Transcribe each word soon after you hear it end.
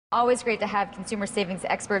Always great to have consumer savings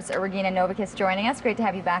experts Regina Novakis joining us. Great to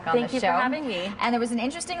have you back on the show. Thank you for having me. And there was an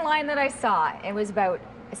interesting line that I saw. It was about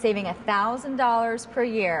saving $1,000 per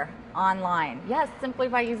year online. Yes, simply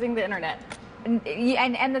by using the internet. And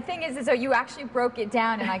the thing is so you actually broke it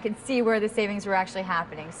down, and I could see where the savings were actually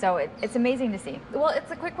happening. So it's amazing to see. Well,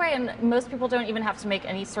 it's a quick way, and most people don't even have to make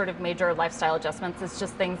any sort of major lifestyle adjustments. It's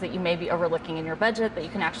just things that you may be overlooking in your budget that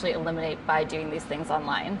you can actually eliminate by doing these things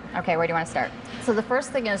online. Okay, where do you want to start? So the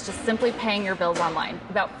first thing is just simply paying your bills online.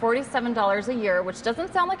 About $47 a year, which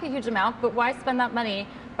doesn't sound like a huge amount, but why spend that money?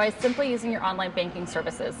 By simply using your online banking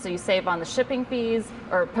services. So you save on the shipping fees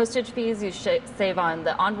or postage fees, you save on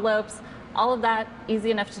the envelopes. All of that, easy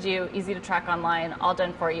enough to do, easy to track online, all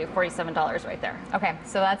done for you, $47 right there. Okay,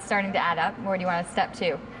 so that's starting to add up. Where do you want to step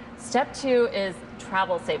two? Step two is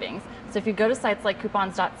travel savings. So if you go to sites like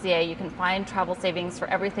coupons.ca, you can find travel savings for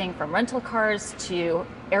everything from rental cars to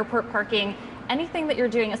airport parking, anything that you're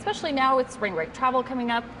doing, especially now with spring break travel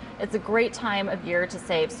coming up. It's a great time of year to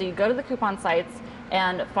save. So you go to the coupon sites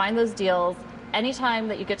and find those deals. Anytime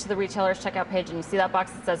that you get to the retailer's checkout page and you see that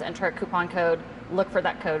box that says enter a coupon code, look for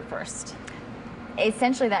that code first.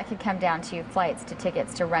 Essentially, that could come down to flights, to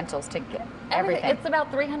tickets, to rentals, to everything. It's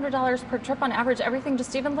about $300 per trip on average. Everything,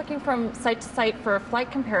 just even looking from site to site for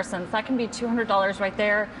flight comparisons, that can be $200 right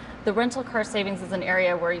there. The rental car savings is an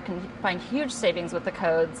area where you can find huge savings with the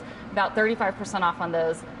codes, about 35% off on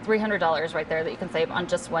those, $300 right there that you can save on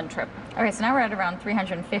just one trip. Okay, so now we're at around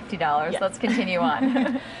 $350. Yes. Let's continue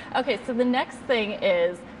on. Okay, so the next thing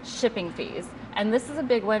is shipping fees. And this is a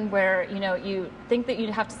big one where, you think that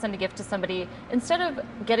you'd have to send a gift to somebody. Instead of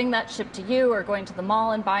getting that shipped to you or going to the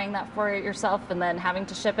mall and buying that for yourself and then having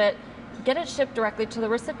to ship it, get it shipped directly to the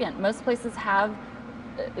recipient. Most places have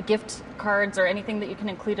gift cards or anything that you can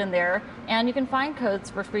include in there, and you can find codes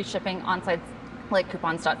for free shipping on sites like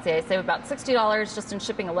coupons.ca. Save about $60 just in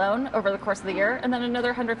shipping alone over the course of the year, and then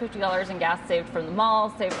another $150 in gas saved from the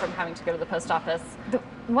mall, saved from having to go to the post office. The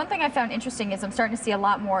one thing I found interesting is I'm starting to see a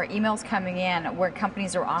lot more emails coming in where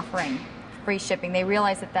companies are offering free shipping. They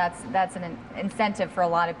realize that that's an incentive for a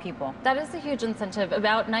lot of people. That is a huge incentive.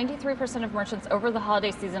 About 93% of merchants over the holiday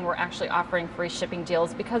season were actually offering free shipping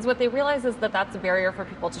deals, because what they realize is that that's a barrier for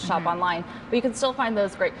people to shop online. But you can still find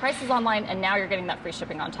those great prices online, and now you're getting that free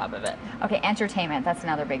shipping on top of it. Okay, entertainment, that's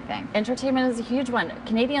another big thing. Entertainment is a huge one.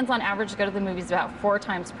 Canadians on average go to the movies about 4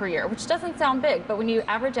 times per year, which doesn't sound big, but when you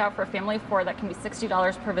average out for a family of 4, that can be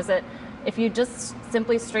 $60 per visit. If you just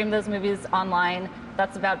simply stream those movies online,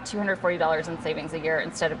 that's about $240 in savings a year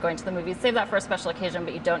instead of going to the movies. Save that for a special occasion,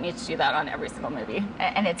 but you don't need to do that on every single movie.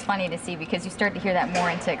 And it's funny to see, because you start to hear that more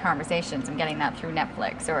into conversations. I'm getting that through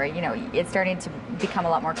Netflix, or, it's starting to become a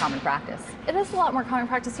lot more common practice. It is a lot more common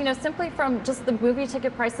practice. Simply from just the movie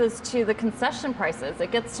ticket prices to the concession prices,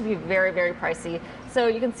 it gets to be very, very pricey. So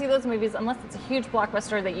you can see those movies, unless it's a huge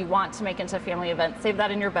blockbuster that you want to make into a family event, save that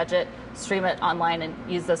in your budget, stream it online, and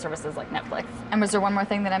use those services like Netflix. And was there one more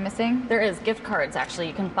thing that I'm missing? There is gift cards, actually.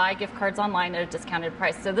 You can buy gift cards online at a discounted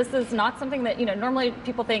price. So this is not something that, normally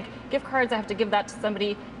people think, gift cards, I have to give that to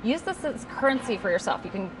somebody. Use this as currency for yourself.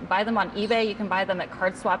 You can buy them on eBay, you can buy them at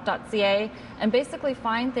cardswap.ca, and basically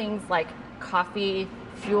find things like coffee,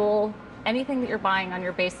 fuel, anything that you're buying on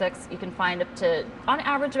your basics. You can find up to, on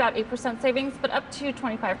average, about 8% savings, but up to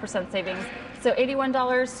 25% savings. So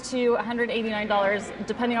 $81 to $189,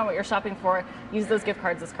 depending on what you're shopping for. Use those gift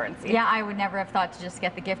cards as currency. Yeah, I would never have thought to just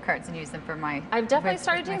get the gift cards and use them for my... I've definitely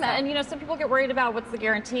started doing that. And some people get worried about what's the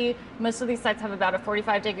guarantee. Most of these sites have about a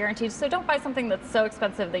 45-day guarantee. So don't buy something that's so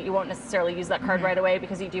expensive that you won't necessarily use that card right away,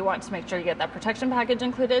 because you do want to make sure you get that protection package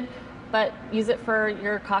included. But use it for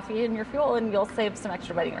your coffee and your fuel, and you'll save some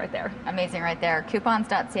extra money right there. Amazing right there.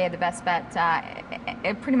 Coupons.ca, the best bet.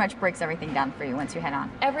 It pretty much breaks everything down for you once you head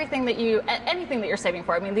on. Anything that you're saving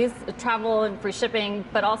for. These travel and free shipping,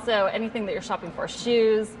 but also anything that you're shopping for,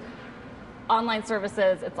 shoes, online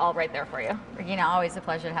services, it's all right there for you. Regina, always a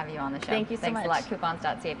pleasure to have you on the show. Thank you so much. Thanks a lot.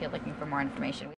 Coupons.ca if you're looking for more information.